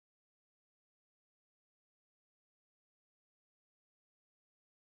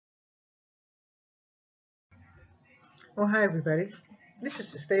Well, hi everybody. This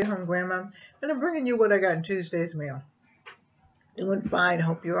is the stay-at-home grandma, and I'm bringing you what I got in Tuesday's mail. Doing fine.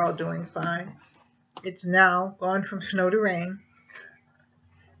 Hope you're all doing fine. It's now gone from snow to rain.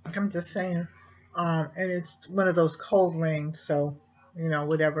 Like I'm just saying, and it's one of those cold rains, so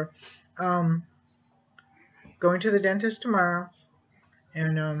whatever. Um, Going to the dentist tomorrow,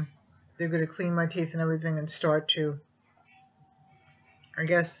 and they're gonna clean my teeth and everything, and start to, I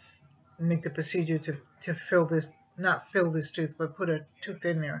guess, make the procedure to fill this, not fill this tooth, but put a tooth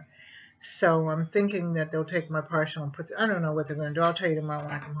in there. So I'm thinking that they'll take my partial and I don't know what they're going to do. I'll tell you tomorrow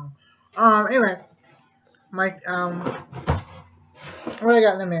when I come home. Anyway, my what I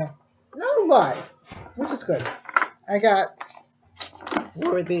got in the mail? Not a lot, which is good. I got,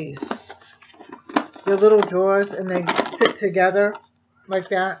 what were these? They're little drawers, and they fit together like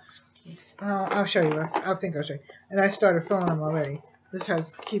that. I'll show you. I think I'll show you. And I started filling them already. This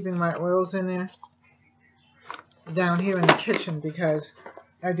has keeping my oils in there down here in the kitchen because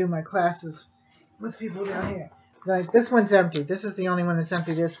I do my classes with people down here. Like, this one's empty. This is the only one that's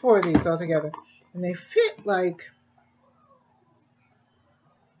empty. There's 4 of these altogether. And they fit like,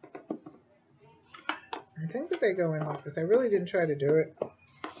 I think that they go in like this. I really didn't try to do it.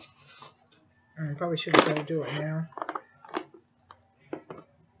 I probably shouldn't try to do it now.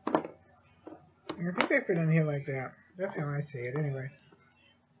 And I think they fit in here like that. That's how I see it anyway.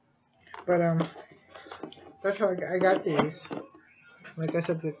 But that's how I got these. Like I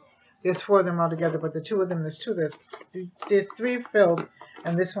said, there's 4 of them altogether, but the 2 of them, there's 3 filled,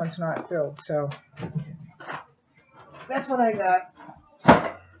 and this one's not filled. So that's what I got.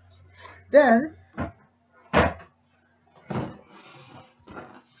 Then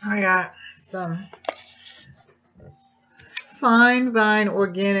I got some Fine Vine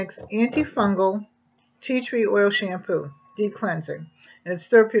Organics Antifungal Tea Tree Oil Shampoo, Deep Cleansing. And it's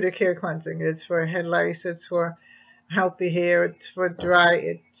therapeutic hair cleansing. It's for head lice. It's for healthy hair. It's for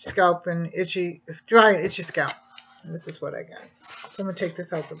dry scalp and dry and itchy scalp. And this is what I got. So I'm going to take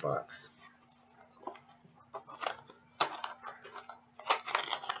this out the box.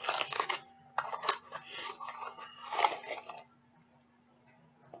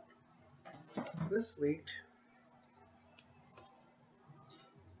 This leaked.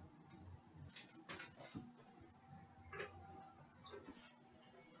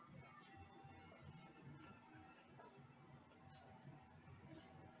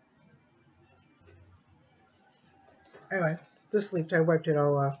 Anyway, this leaked. I wiped it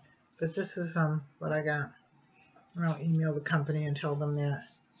all off. But this is what I got. I'll email the company and tell them that.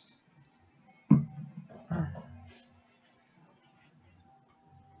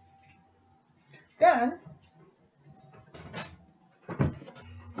 Then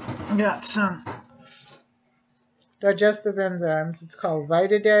I got some digestive enzymes. It's called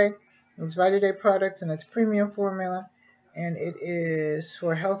Vitaday. It's Vitaday product, and it's premium formula, and it is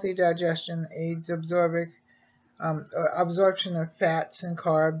for healthy digestion, aids absorption of fats and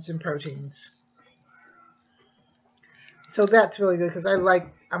carbs and proteins. So that's really good because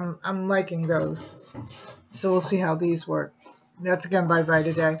I'm liking those. So we'll see how these work. That's again by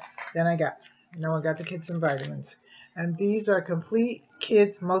Vitaday. Then I got the kids some vitamins, and these are complete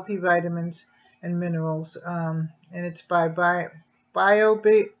kids multivitamins and minerals. And it's by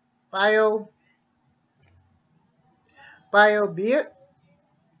BioBiot. BIOBIOT.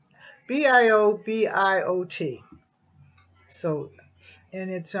 So,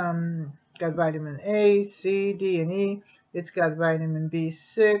 and it's got vitamin A, C, D, and E. It's got vitamin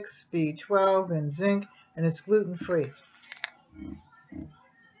B6, B12, and zinc, and it's gluten free.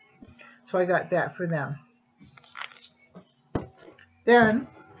 So I got that for them. Then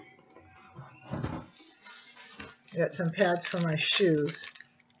I got some pads for my shoes.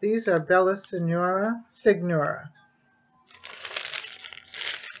 These are Bella Signora.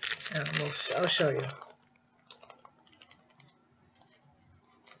 And I'll show you.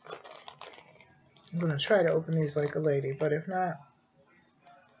 I'm going to try to open these like a lady, but if not,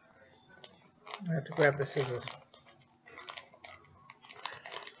 I have to grab the scissors.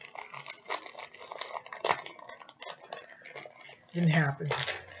 Didn't happen.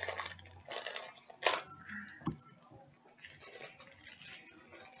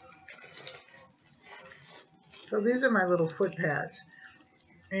 So these are my little foot pads.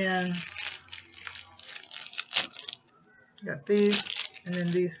 And got these, and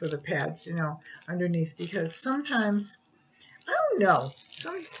then these for the pads, underneath, because sometimes, I don't know,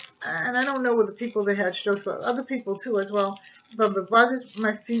 and I don't know with the people that had strokes, but other people too as well, but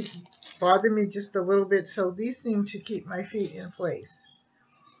my feet bother me just a little bit, so these seem to keep my feet in place,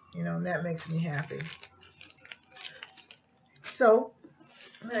 and that makes me happy. So,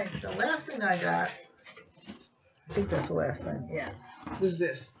 the last thing I got I think that's the last thing. Yeah. Is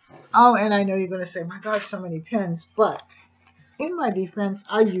this. Oh, and I know you're going to say, my God, so many pens. But in my defense,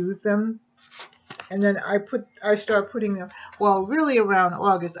 I use them. And then I start putting them, well, really around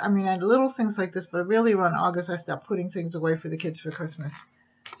August. I mean, I had little things like this, but really around August, I start putting things away for the kids for Christmas.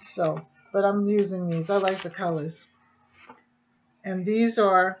 So, but I'm using these. I like the colors. And these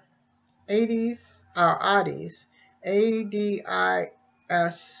are Addies,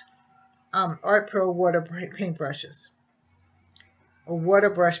 ADIS, Art Pro water paint brushes, a water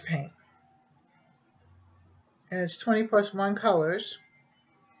brush paint. And it's 20+1 colors,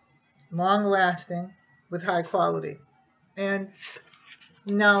 long lasting, with high quality. And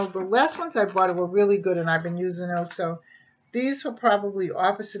now the last ones I bought were really good, and I've been using those. So these are probably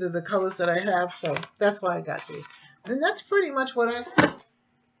opposite of the colors that I have, so that's why I got these. And that's pretty much what I.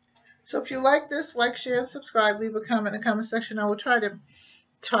 So if you like this, like, share, and subscribe. Leave a comment in the comment section. I will try to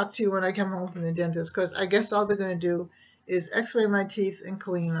talk to you when I come home from the dentist, because I guess all they're going to do is x-ray my teeth and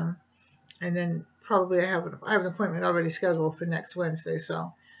clean them. And then probably I have an appointment already scheduled for next Wednesday.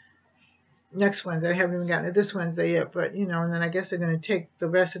 So next Wednesday, I haven't even gotten to this Wednesday yet, but and then I guess they're going to take the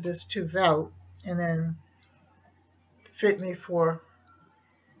rest of this tooth out and then fit me for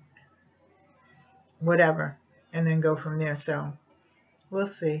whatever and then go from there. So we'll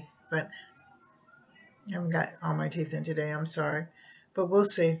see. But I haven't got all my teeth in today. I'm sorry. But we'll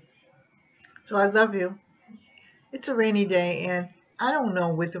see. So I love you. It's a rainy day, and I don't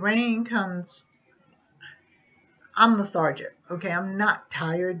know. With rain comes, I'm lethargic. Okay, I'm not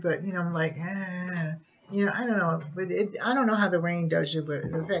tired, but I'm like, I don't know. But I don't know how the rain does you, but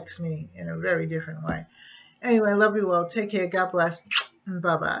it affects me in a very different way. Anyway, I love you all. Take care. God bless.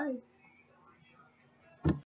 Bye-bye.